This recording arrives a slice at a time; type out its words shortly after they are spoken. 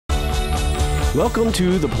Welcome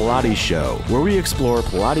to the Pilates Show, where we explore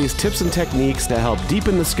Pilates tips and techniques to help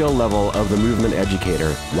deepen the skill level of the movement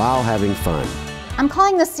educator while having fun. I'm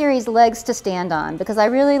calling this series Legs to Stand On because I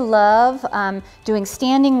really love doing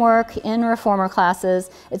standing work in reformer classes.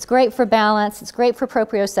 It's great for balance, it's great for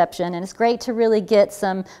proprioception, and it's great to really get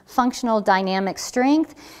some functional dynamic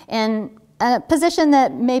strength in a position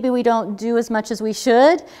that maybe we don't do as much as we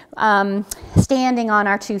should, standing on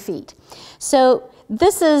our 2 feet. So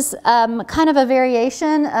this is kind of a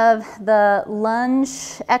variation of the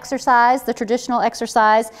lunge exercise, the traditional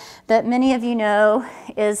exercise that many of you know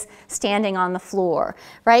is standing on the floor,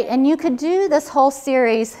 right? And you could do this whole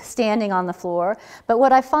series standing on the floor, but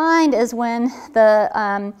what I find is when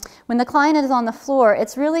the client is on the floor,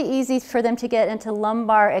 it's really easy for them to get into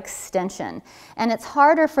lumbar extension, and it's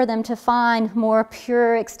harder for them to find more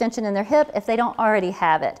pure extension in their hip if they don't already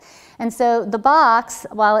have it. And so the box,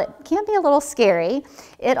 while it can be a little scary,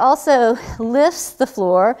 it also lifts the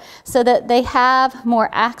floor so that they have more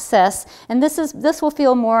access. And this will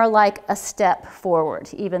feel more like a step forward,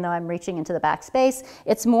 even though I'm reaching into the back space.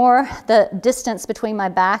 It's more the distance between my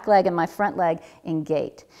back leg and my front leg in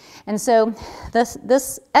gait. And so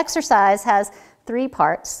this exercise has 3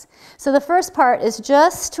 parts. So the first part is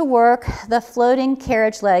just to work the floating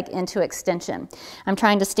carriage leg into extension. I'm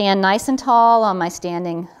trying to stand nice and tall on my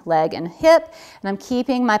standing leg and hip, and I'm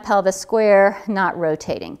keeping my pelvis square, not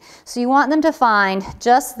rotating. So you want them to find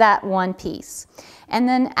just that one piece. And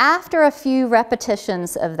then after a few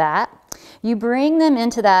repetitions of that, you bring them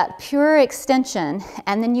into that pure extension,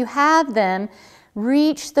 and then you have them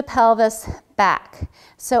reach the pelvis back.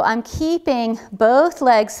 So I'm keeping both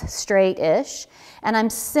legs straight-ish, and I'm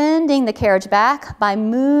sending the carriage back by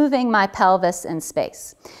moving my pelvis in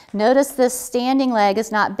space. Notice this standing leg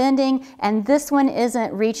is not bending, and this one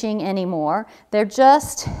isn't reaching anymore. They're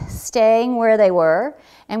just staying where they were,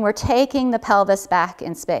 and we're taking the pelvis back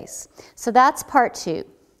in space. So that's part 2.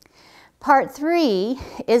 Part 3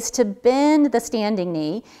 is to bend the standing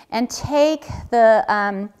knee and take the,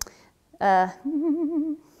 I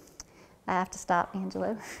have to stop,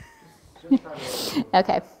 Angelo.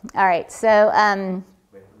 Okay, all right, so,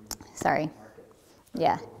 sorry,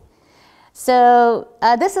 yeah. So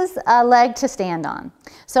this is a leg to stand on.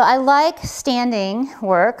 So I like standing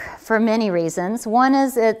work for many reasons. One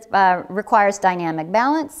is it requires dynamic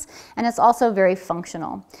balance, and it's also very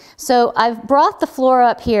functional. So I've brought the floor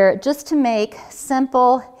up here just to make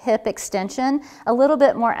simple hip extension a little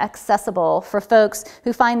bit more accessible for folks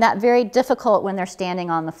who find that very difficult when they're standing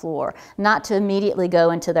on the floor, not to immediately go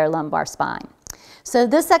into their lumbar spine. So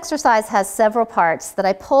this exercise has several parts that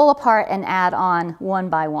I pull apart and add on one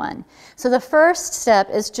by one. So the first step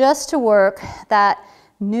is just to work that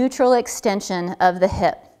neutral extension of the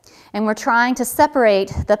hip. And we're trying to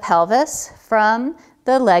separate the pelvis from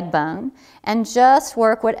the leg bone and just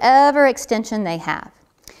work whatever extension they have.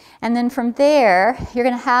 And then from there, you're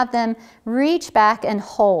going to have them reach back and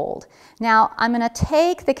hold. Now, I'm going to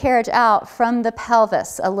take the carriage out from the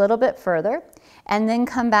pelvis a little bit further and then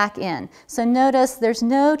come back in. So notice there's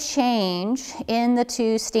no change in the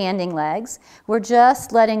 2 standing legs. We're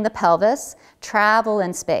just letting the pelvis travel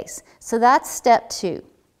in space. So that's step 2.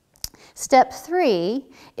 Step 3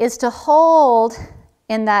 is to hold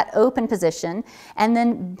in that open position and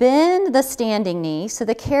then bend the standing knee so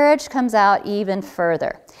the carriage comes out even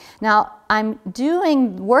further. Now I'm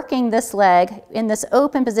working this leg in this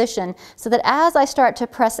open position so that as I start to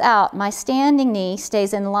press out, my standing knee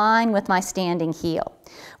stays in line with my standing heel.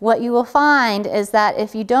 What you will find is that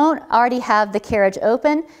if you don't already have the carriage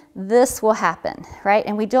open, this will happen, right?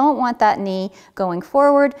 And we don't want that knee going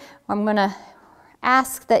forward. I'm going to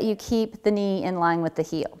ask that you keep the knee in line with the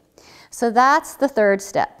heel. So that's the 3rd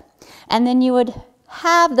step. And then you would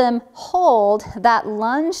have them hold that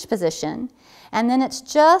lunge position, and then it's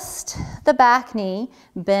just the back knee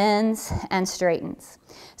bends and straightens.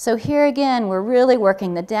 So here again, we're really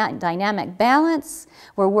working the dynamic balance,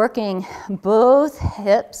 we're working both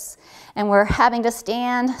hips, and we're having to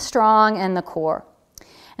stand strong in the core.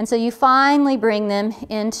 And so you finally bring them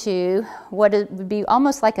into what would be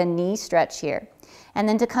almost like a knee stretch here. And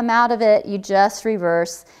then to come out of it, you just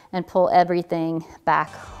reverse and pull everything back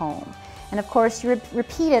home. And of course, you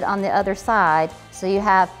repeat it on the other side, so you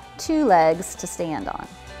have 2 legs to stand on.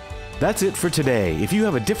 That's it for today. If you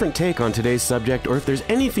have a different take on today's subject, or if there's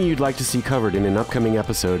anything you'd like to see covered in an upcoming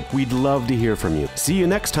episode, we'd love to hear from you. See you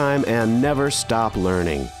next time, and never stop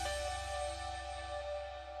learning.